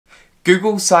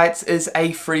Google Sites is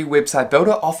a free website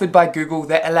builder offered by Google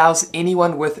that allows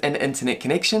anyone with an internet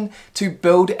connection to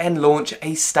build and launch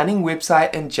a stunning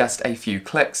website in just a few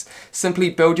clicks. Simply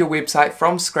build your website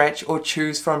from scratch or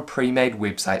choose from pre-made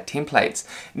website templates.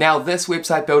 Now, this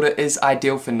website builder is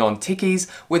ideal for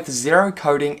non-techies with zero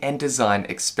coding and design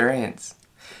experience.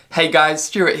 Hey guys,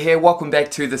 Stewart here, welcome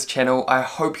back to this channel. I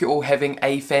hope you're all having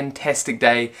a fantastic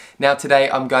day. Now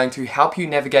today I'm going to help you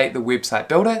navigate the website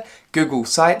builder, Google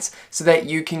Sites, so that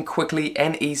you can quickly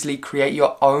and easily create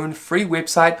your own free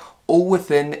website all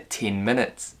within 10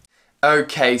 minutes.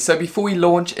 Okay, so before we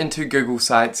launch into Google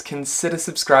Sites, consider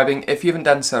subscribing if you haven't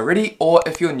done so already or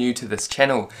if you're new to this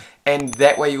channel. And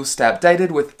that way you'll stay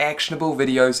updated with actionable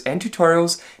videos and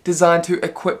tutorials designed to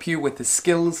equip you with the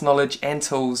skills, knowledge and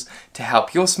tools to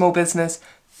help your small business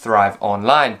thrive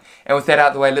online. And with that out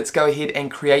of the way, let's go ahead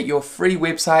and create your free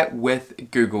website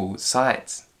with Google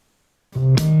Sites.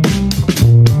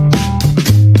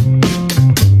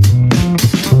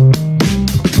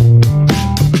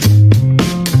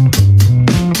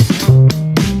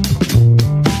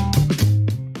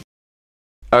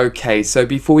 Okay, so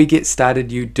before we get started,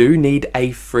 you do need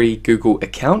a free Google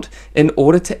account in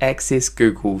order to access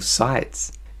Google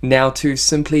Sites. Now, to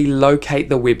simply locate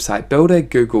the website builder,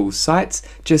 Google Sites,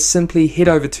 just simply head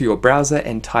over to your browser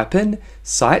and type in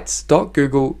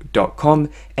sites.google.com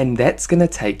and that's going to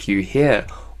take you here.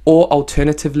 Or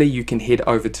alternatively, you can head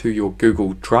over to your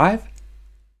Google Drive.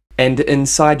 And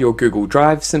inside your Google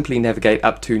Drive, simply navigate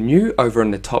up to New over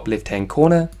in the top left-hand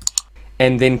corner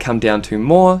and then come down to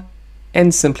More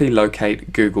and simply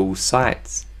locate Google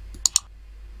Sites.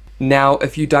 Now,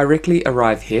 if you directly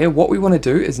arrive here, what we want to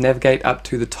do is navigate up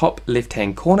to the top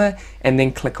left-hand corner and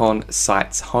then click on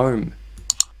Sites Home.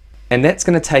 And that's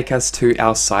going to take us to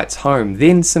our Sites Home.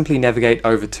 Then simply navigate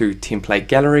over to Template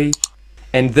Gallery,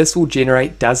 and this will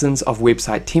generate dozens of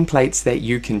website templates that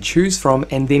you can choose from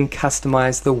and then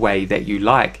customize the way that you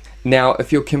like. Now,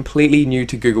 if you're completely new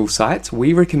to Google Sites,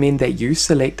 we recommend that you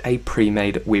select a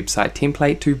pre-made website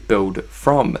template to build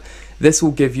from. This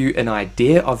will give you an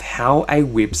idea of how a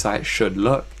website should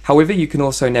look. However, you can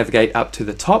also navigate up to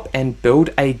the top and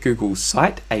build a Google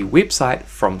site, a website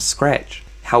from scratch.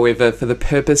 However, for the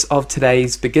purpose of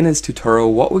today's beginner's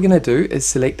tutorial, what we're going to do is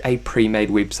select a pre-made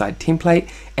website template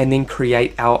and then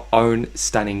create our own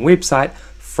stunning website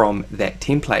from that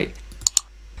template.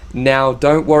 Now,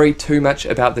 don't worry too much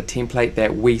about the template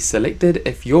that we selected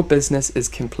if your business is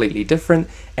completely different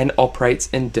and operates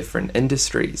in different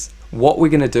industries. What we're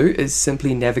going to do is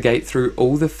simply navigate through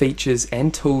all the features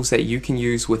and tools that you can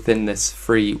use within this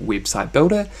free website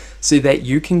builder so that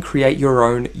you can create your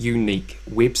own unique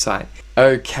website.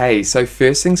 Okay, so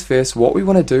first things first, what we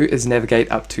want to do is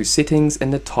navigate up to Settings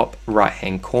in the top right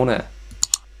hand corner.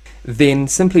 Then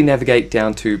simply navigate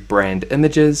down to Brand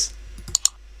Images.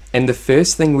 And the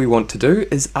first thing we want to do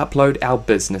is upload our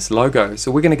business logo.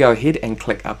 So we're going to go ahead and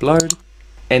click upload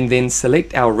and then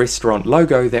select our restaurant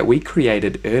logo that we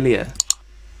created earlier.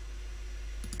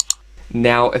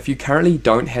 Now, if you currently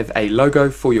don't have a logo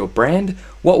for your brand,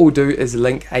 what we'll do is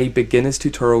link a beginner's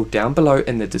tutorial down below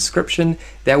in the description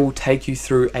that will take you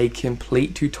through a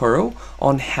complete tutorial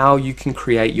on how you can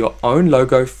create your own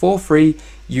logo for free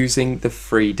using the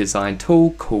free design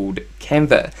tool called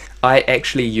Canva. I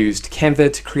actually used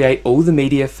Canva to create all the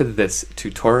media for this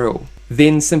tutorial.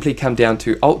 Then simply come down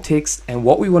to alt text, and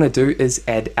what we want to do is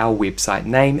add our website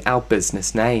name, our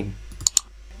business name.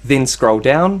 Then scroll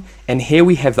down, and here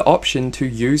we have the option to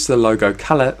use the logo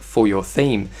color for your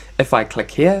theme. If I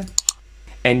click here,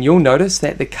 and you'll notice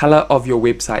that the color of your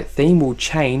website theme will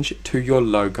change to your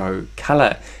logo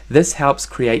color. This helps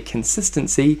create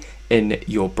consistency in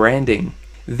your branding.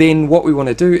 Then what we want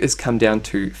to do is come down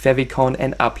to favicon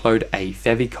and upload a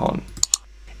favicon.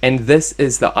 And this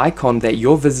is the icon that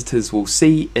your visitors will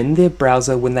see in their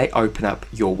browser when they open up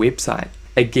your website.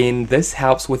 Again, this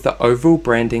helps with the overall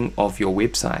branding of your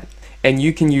website. And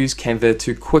you can use Canva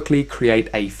to quickly create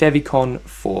a favicon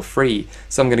for free.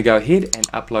 So I'm going to go ahead and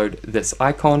upload this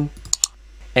icon.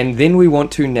 And then we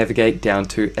want to navigate down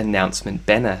to Announcement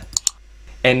Banner.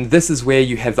 And this is where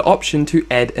you have the option to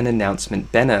add an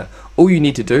announcement banner. All you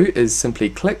need to do is simply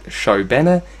click Show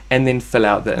Banner and then fill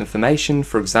out the information.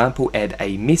 For example, add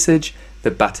a message,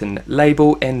 the button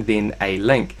label, and then a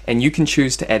link. And you can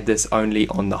choose to add this only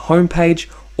on the home page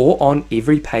or on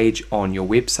every page on your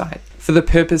website. For the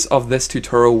purpose of this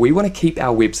tutorial, we want to keep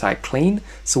our website clean,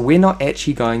 so we're not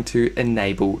actually going to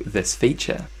enable this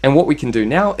feature. And what we can do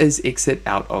now is exit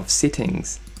out of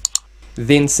settings.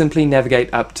 Then simply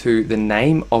navigate up to the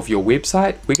name of your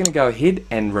website. We're going to go ahead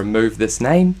and remove this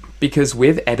name because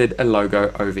we've added a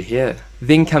logo over here.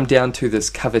 Then come down to this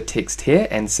cover text here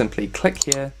and simply click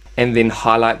here and then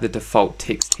highlight the default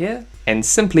text here and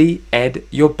simply add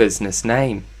your business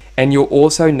name. And you'll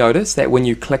also notice that when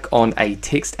you click on a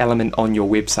text element on your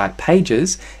website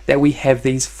pages that we have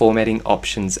these formatting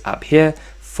options up here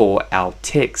for our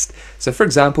text. So for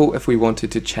example, if we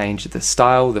wanted to change the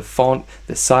style, the font,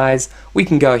 the size, we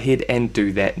can go ahead and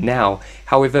do that now.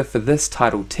 However, for this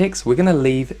title text, we're going to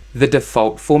leave the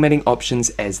default formatting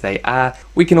options as they are.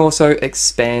 We can also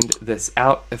expand this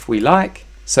out if we like,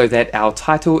 so that our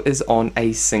title is on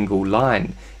a single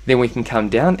line. Then we can come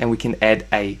down and we can add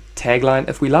a tagline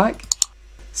if we like.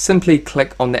 Simply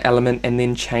click on the element and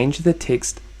then change the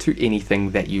text to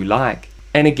anything that you like.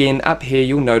 And again, up here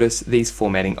you'll notice these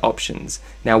formatting options.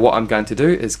 Now what I'm going to do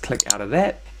is click out of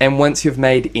that, and once you've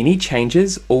made any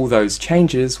changes, all those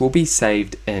changes will be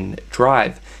saved in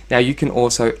Drive. Now you can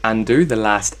also undo the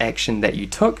last action that you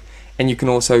took, and you can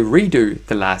also redo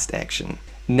the last action.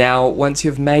 Now once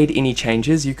you've made any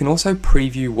changes, you can also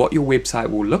preview what your website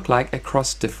will look like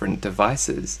across different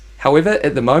devices. However,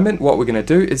 at the moment what we're going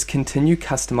to do is continue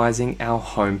customizing our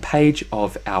home page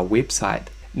of our website.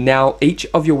 Now each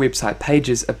of your website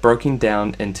pages are broken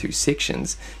down into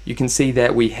sections. You can see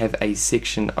that we have a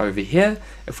section over here.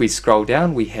 If we scroll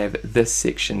down, we have this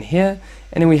section here,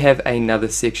 and then we have another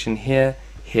section here,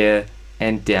 here,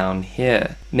 and down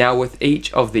here. Now with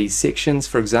each of these sections,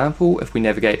 for example, if we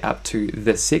navigate up to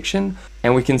this section,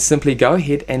 and we can simply go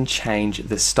ahead and change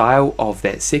the style of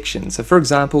that section. So for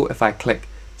example, if I click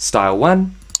style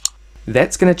 1,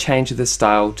 that's going to change the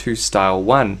style to style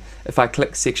 1. If I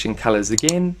click section colors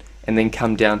again and then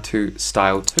come down to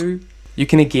style 2, you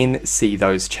can again see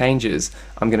those changes.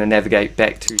 I'm going to navigate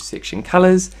back to section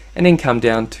colors and then come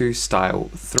down to style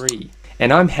 3.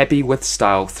 And I'm happy with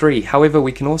style 3. However,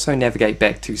 we can also navigate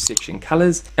back to section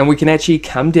colors and we can actually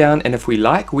come down, and if we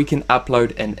like, we can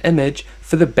upload an image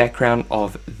for the background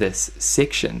of this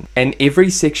section. And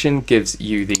every section gives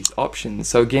you these options.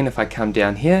 So again, if I come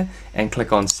down here and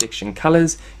click on section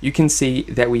colors, you can see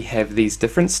that we have these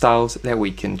different styles that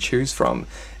we can choose from.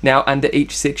 Now under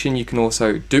each section, you can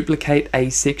also duplicate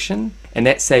a section, and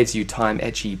that saves you time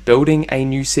actually building a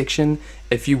new section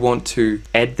if you want to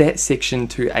add that section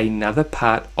to another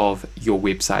part of your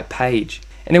website page.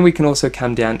 And then we can also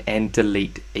come down and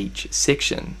delete each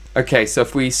section. Okay, so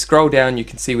if we scroll down, you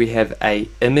can see we have a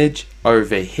image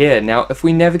over here. Now if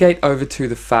we navigate over to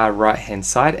the far right hand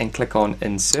side and click on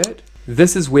insert,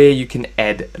 this is where you can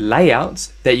add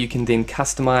layouts that you can then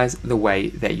customize the way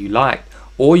that you like,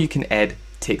 or you can add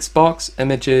text box,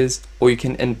 images, or you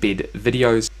can embed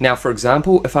videos. Now for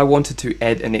example, if I wanted to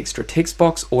add an extra text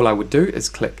box, all I would do is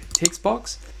click text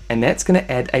box, and that's going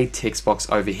to add a text box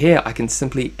over here. I can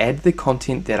simply add the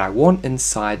content that I want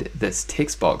inside this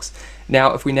text box.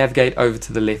 Now if we navigate over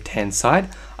to the left hand side,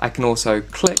 I can also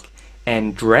click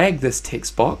and drag this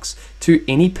text box to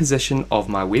any position of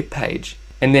my web page.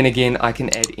 And then again, I can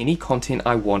add any content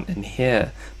I want in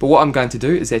here. But what I'm going to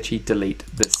do is actually delete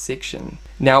this section.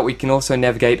 Now we can also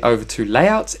navigate over to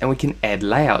layouts and we can add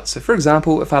layouts. So for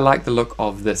example, if I like the look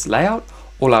of this layout,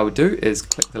 all I would do is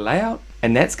click the layout,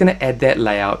 and that's going to add that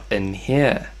layout in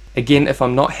here. Again, if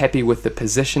I'm not happy with the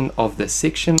position of this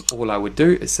section, all I would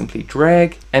do is simply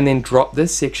drag and then drop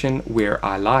this section where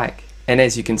I like. And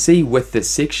as you can see with this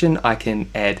section, I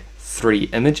can add 3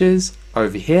 images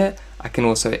over here. I can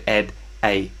also add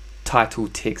a title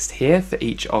text here for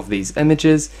each of these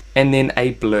images, and then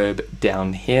a blurb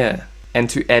down here. And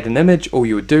to add an image, all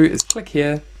you would do is click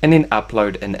here and then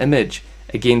upload an image.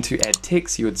 Again, to add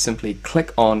text, you would simply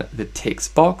click on the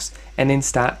text box and then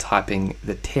start typing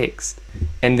the text.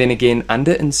 And then again,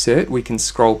 under insert, we can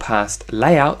scroll past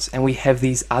layouts and we have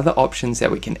these other options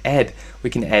that we can add. We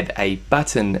can add a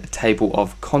button, a table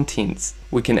of contents.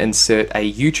 We can insert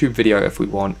a YouTube video if we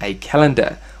want, a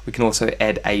calendar. We can also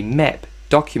add a map,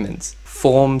 documents,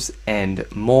 forms, and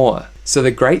more. So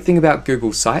the great thing about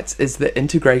Google Sites is the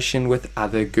integration with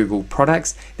other Google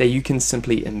products that you can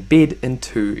simply embed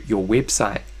into your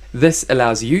website. This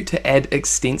allows you to add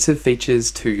extensive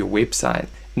features to your website.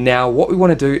 Now what we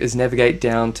want to do is navigate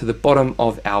down to the bottom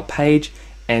of our page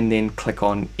and then click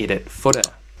on Edit Footer.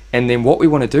 And then what we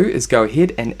want to do is go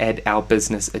ahead and add our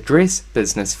business address,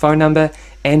 business phone number,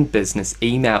 and business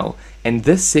email. And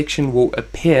this section will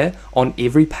appear on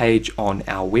every page on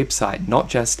our website, not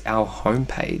just our home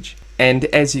page. And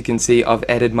as you can see, I've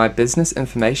added my business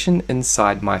information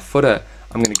inside my footer.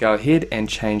 I'm going to go ahead and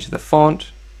change the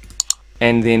font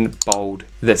and then bold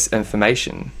this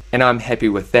information. And I'm happy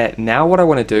with that. Now what I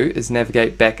want to do is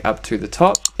navigate back up to the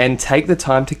top and take the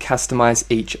time to customize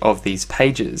each of these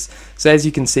pages. So as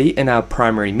you can see in our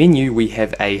primary menu, we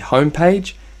have a home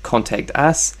page, contact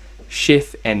us,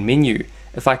 chef, and menu.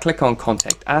 If I click on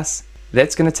contact us,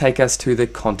 that's going to take us to the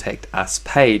contact us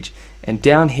page. And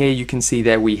down here you can see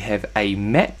that we have a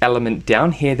map element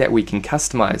down here that we can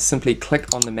customize. Simply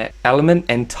click on the map element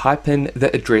and type in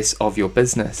the address of your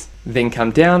business. Then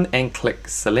come down and click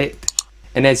select.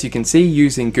 And as you can see,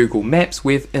 using Google Maps,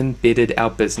 we've embedded our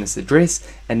business address,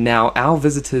 and now our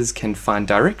visitors can find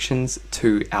directions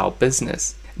to our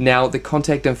business. Now, the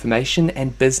contact information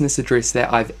and business address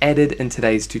that I've added in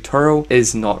today's tutorial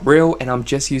is not real, and I'm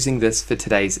just using this for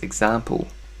today's example.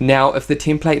 Now, if the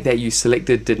template that you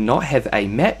selected did not have a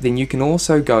map, then you can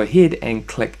also go ahead and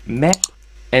click map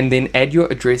and then add your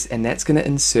address, and that's going to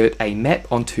insert a map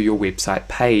onto your website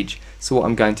page. So what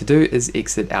I'm going to do is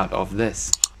exit out of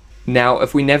this. Now,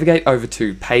 if we navigate over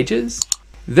to pages,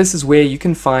 this is where you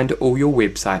can find all your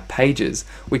website pages.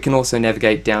 We can also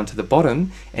navigate down to the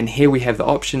bottom, and here we have the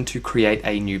option to create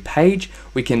a new page.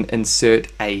 We can insert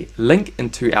a link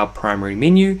into our primary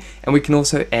menu, and we can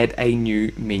also add a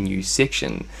new menu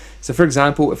section. So for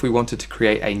example, if we wanted to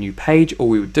create a new page, all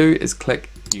we would do is click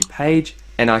new page,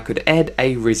 and I could add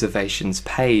a reservations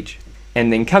page,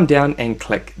 and then come down and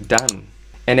click done.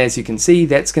 And as you can see,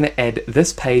 that's going to add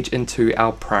this page into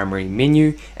our primary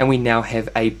menu, and we now have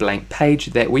a blank page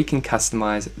that we can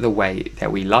customize the way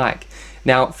that we like.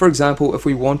 Now, for example, if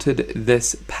we wanted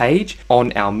this page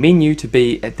on our menu to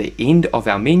be at the end of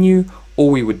our menu, all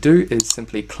we would do is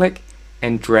simply click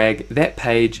and drag that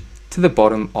page to the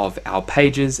bottom of our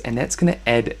pages, and that's going to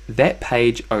add that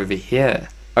page over here.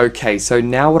 Okay, so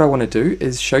now what I want to do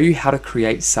is show you how to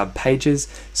create sub pages,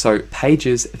 so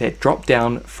pages that drop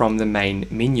down from the main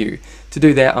menu. To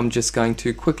do that, I'm just going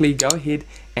to quickly go ahead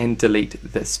and delete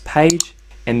this page,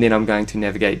 and then I'm going to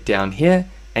navigate down here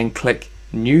and click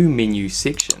new menu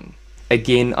section.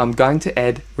 Again, I'm going to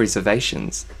add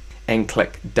reservations and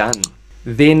click done.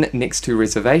 Then next to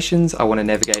reservations, I want to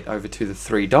navigate over to the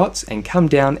three dots and come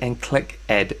down and click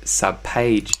add sub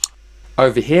page.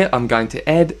 Over here, I'm going to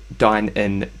add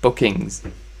dine-in bookings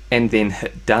and then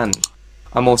hit done.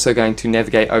 I'm also going to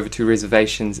navigate over to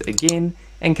reservations again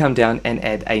and come down and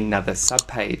add another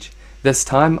subpage. This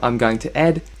time I'm going to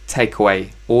add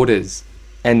takeaway orders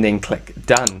and then click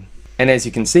done. And as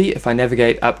you can see, if I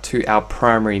navigate up to our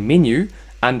primary menu,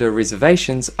 under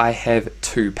reservations, I have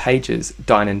two pages,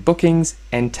 dine-in bookings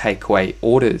and takeaway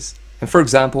orders. And for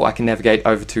example, I can navigate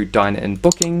over to dine-in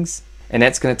bookings, and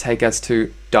that's going to take us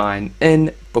to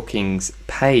dine-in bookings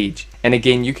page. And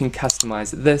again, you can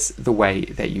customize this the way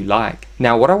that you like.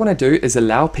 Now, what I want to do is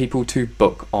allow people to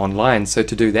book online. So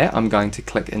to do that, I'm going to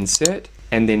click insert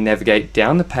and then navigate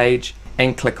down the page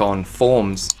and click on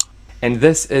forms. And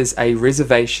this is a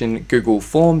reservation Google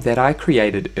form that I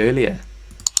created earlier.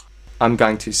 I'm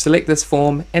going to select this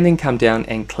form and then come down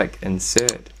and click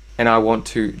insert. And I want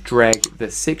to drag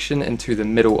this section into the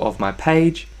middle of my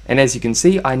page. And as you can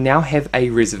see, I now have a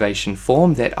reservation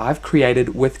form that I've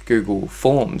created with Google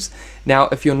Forms. Now,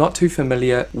 if you're not too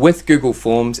familiar with Google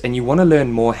Forms and you want to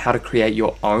learn more how to create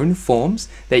your own forms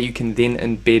that you can then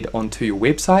embed onto your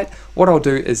website, what I'll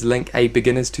do is link a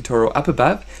beginner's tutorial up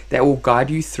above that will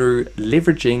guide you through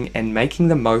leveraging and making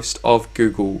the most of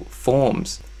Google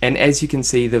Forms. And as you can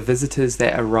see, the visitors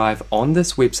that arrive on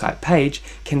this website page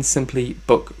can simply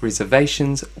book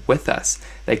reservations with us.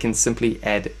 They can simply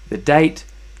add the date,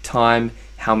 time,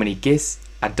 how many guests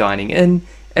are dining in,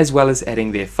 as well as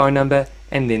adding their phone number,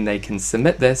 and then they can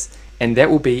submit this, and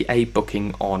that will be a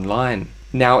booking online.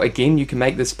 Now again, you can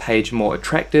make this page more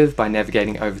attractive by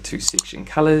navigating over to section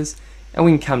colors, and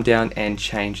we can come down and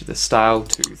change the style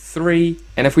to 3.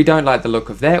 And if we don't like the look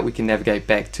of that, we can navigate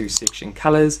back to section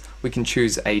colors, we can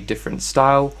choose a different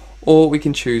style, or we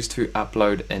can choose to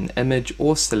upload an image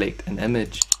or select an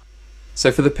image. So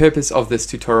for the purpose of this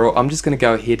tutorial, I'm just going to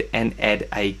go ahead and add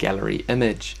a gallery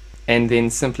image and then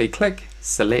simply click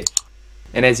select.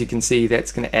 And as you can see,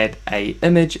 that's going to add a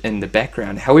image in the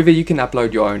background. However, you can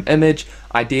upload your own image.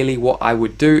 Ideally, what I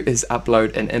would do is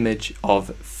upload an image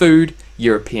of food,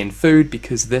 European food,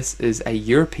 because this is a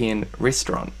European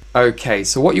restaurant. Okay,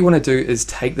 so what you want to do is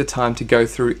take the time to go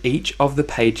through each of the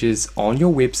pages on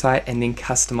your website and then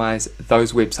customize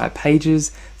those website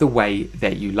pages the way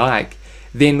that you like.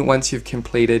 Then once you've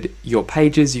completed your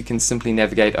pages, you can simply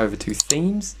navigate over to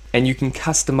themes and you can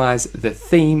customize the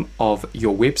theme of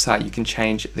your website. You can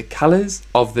change the colors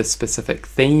of the specific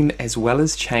theme as well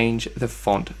as change the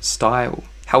font style.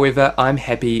 However, I'm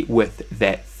happy with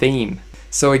that theme.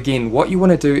 So again, what you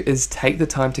want to do is take the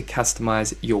time to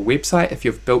customize your website if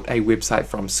you've built a website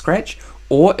from scratch,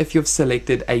 or if you've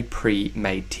selected a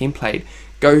pre-made template.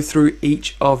 Go through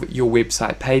each of your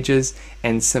website pages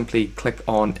and simply click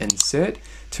on insert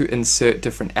to insert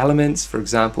different elements. For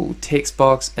example, text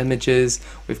box, images.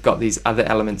 We've got these other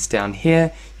elements down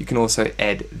here. You can also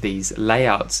add these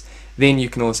layouts. Then you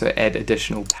can also add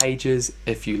additional pages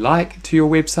if you like to your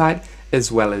website,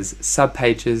 as well as sub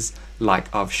pages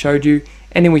like I've showed you.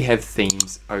 And then we have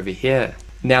themes over here.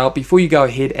 Now, before you go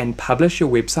ahead and publish your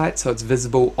website so it's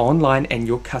visible online and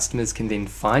your customers can then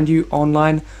find you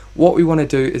online, what we want to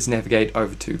do is navigate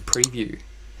over to preview.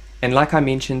 And like I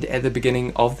mentioned at the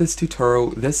beginning of this tutorial,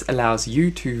 this allows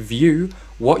you to view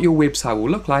what your website will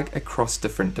look like across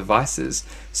different devices.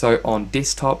 So on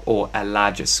desktop or a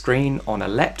larger screen on a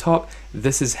laptop,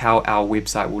 this is how our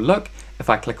website will look. If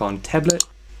I click on tablet,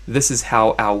 this is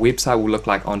how our website will look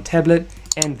like on tablet.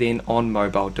 And then on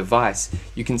mobile device,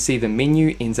 you can see the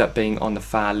menu ends up being on the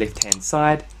far left hand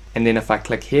side, and then if I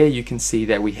click here you can see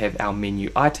that we have our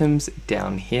menu items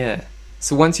down here.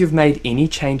 So once you've made any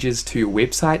changes to your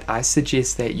website, I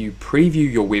suggest that you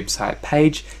preview your website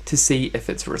page to see if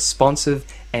it's responsive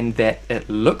and that it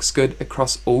looks good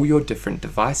across all your different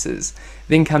devices.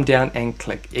 Then come down and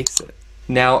click exit.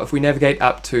 Now if we navigate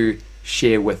up to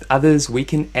share with others, we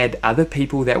can add other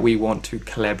people that we want to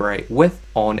collaborate with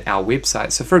on our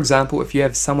website. So for example, if you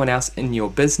have someone else in your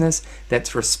business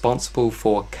that's responsible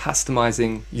for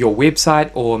customizing your website,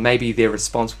 or maybe they're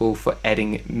responsible for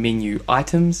adding menu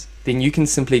items, then you can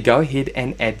simply go ahead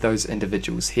and add those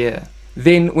individuals here.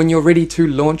 Then when you're ready to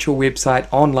launch your website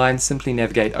online, simply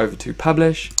navigate over to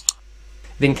publish,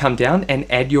 then come down and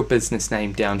add your business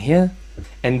name down here.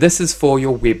 And this is for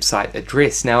your website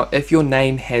address. Now, if your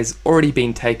name has already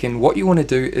been taken, what you want to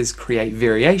do is create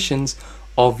variations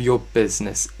of your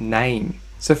business name.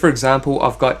 So for example,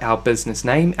 I've got our business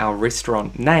name, our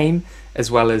restaurant name,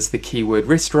 as well as the keyword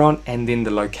restaurant, and then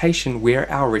the location where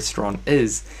our restaurant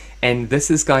is. And this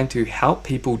is going to help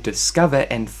people discover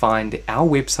and find our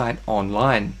website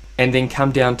online. And then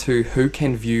come down to who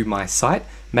can view my site.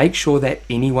 Make sure that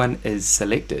anyone is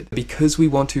selected, because we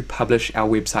want to publish our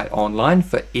website online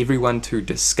for everyone to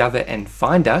discover and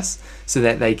find us, so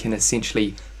that they can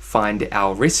essentially find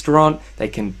our restaurant, they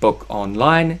can book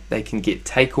online, they can get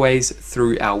takeaways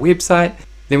through our website.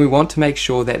 Then we want to make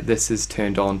sure that this is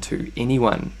turned on to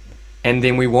anyone. And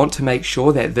then we want to make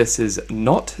sure that this is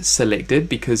not selected,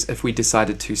 because if we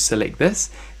decided to select this,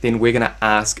 then we're going to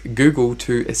ask Google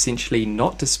to essentially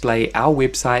not display our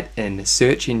website in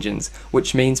search engines,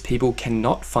 which means people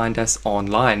cannot find us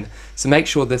online. So make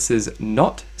sure this is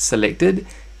not selected,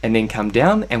 and then come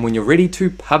down, and when you're ready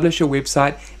to publish your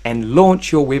website and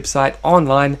launch your website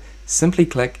online, simply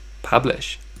click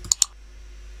publish.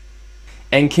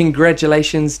 And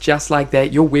congratulations, just like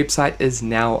that, your website is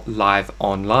now live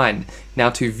online. Now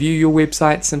to view your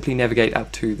website, simply navigate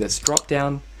up to this drop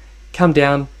down, come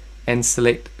down and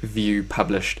select view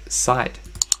published site.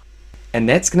 And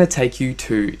that's going to take you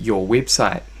to your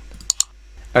website.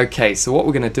 Okay, so what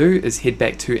we're going to do is head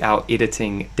back to our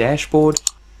editing dashboard.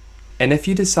 And if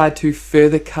you decide to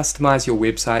further customize your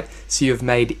website, so you've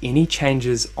made any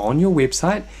changes on your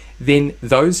website, then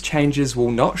those changes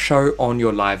will not show on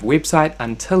your live website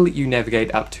until you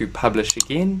navigate up to publish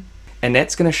again. And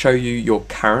that's going to show you your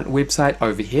current website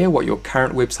over here, what your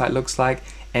current website looks like,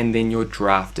 and then your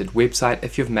drafted website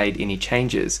if you've made any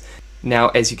changes. Now,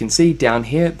 as you can see down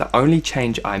here, the only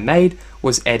change I made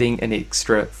was adding an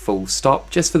extra full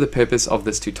stop, just for the purpose of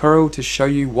this tutorial, to show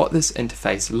you what this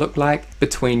interface looked like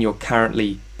between your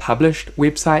currently published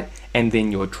website and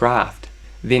then your draft.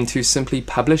 Then to simply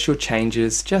publish your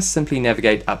changes, just simply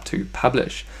navigate up to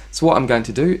publish. So what I'm going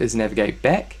to do is navigate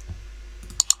back.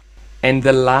 And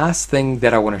the last thing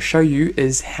that I want to show you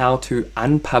is how to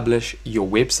unpublish your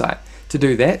website. To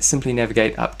do that, simply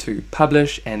navigate up to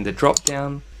publish and the drop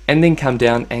down, and then come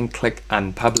down and click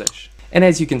unpublish. And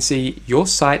as you can see, your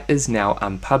site is now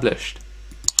unpublished.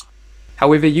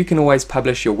 However, you can always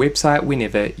publish your website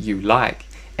whenever you like.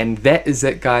 And that is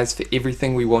it, guys, for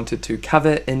everything we wanted to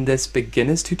cover in this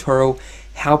beginner's tutorial,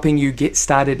 helping you get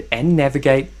started and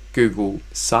navigate Google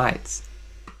Sites.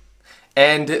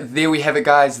 And there we have it,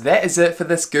 guys. That is it for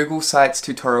this Google Sites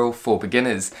tutorial for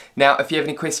beginners. Now, if you have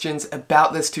any questions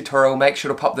about this tutorial, make sure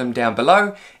to pop them down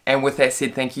below. And with that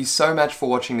said, thank you so much for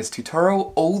watching this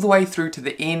tutorial all the way through to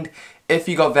the end. If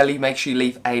you got value, make sure you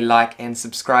leave a like and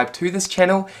subscribe to this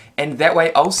channel. And that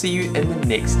way, I'll see you in the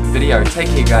next video. Take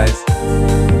care, guys.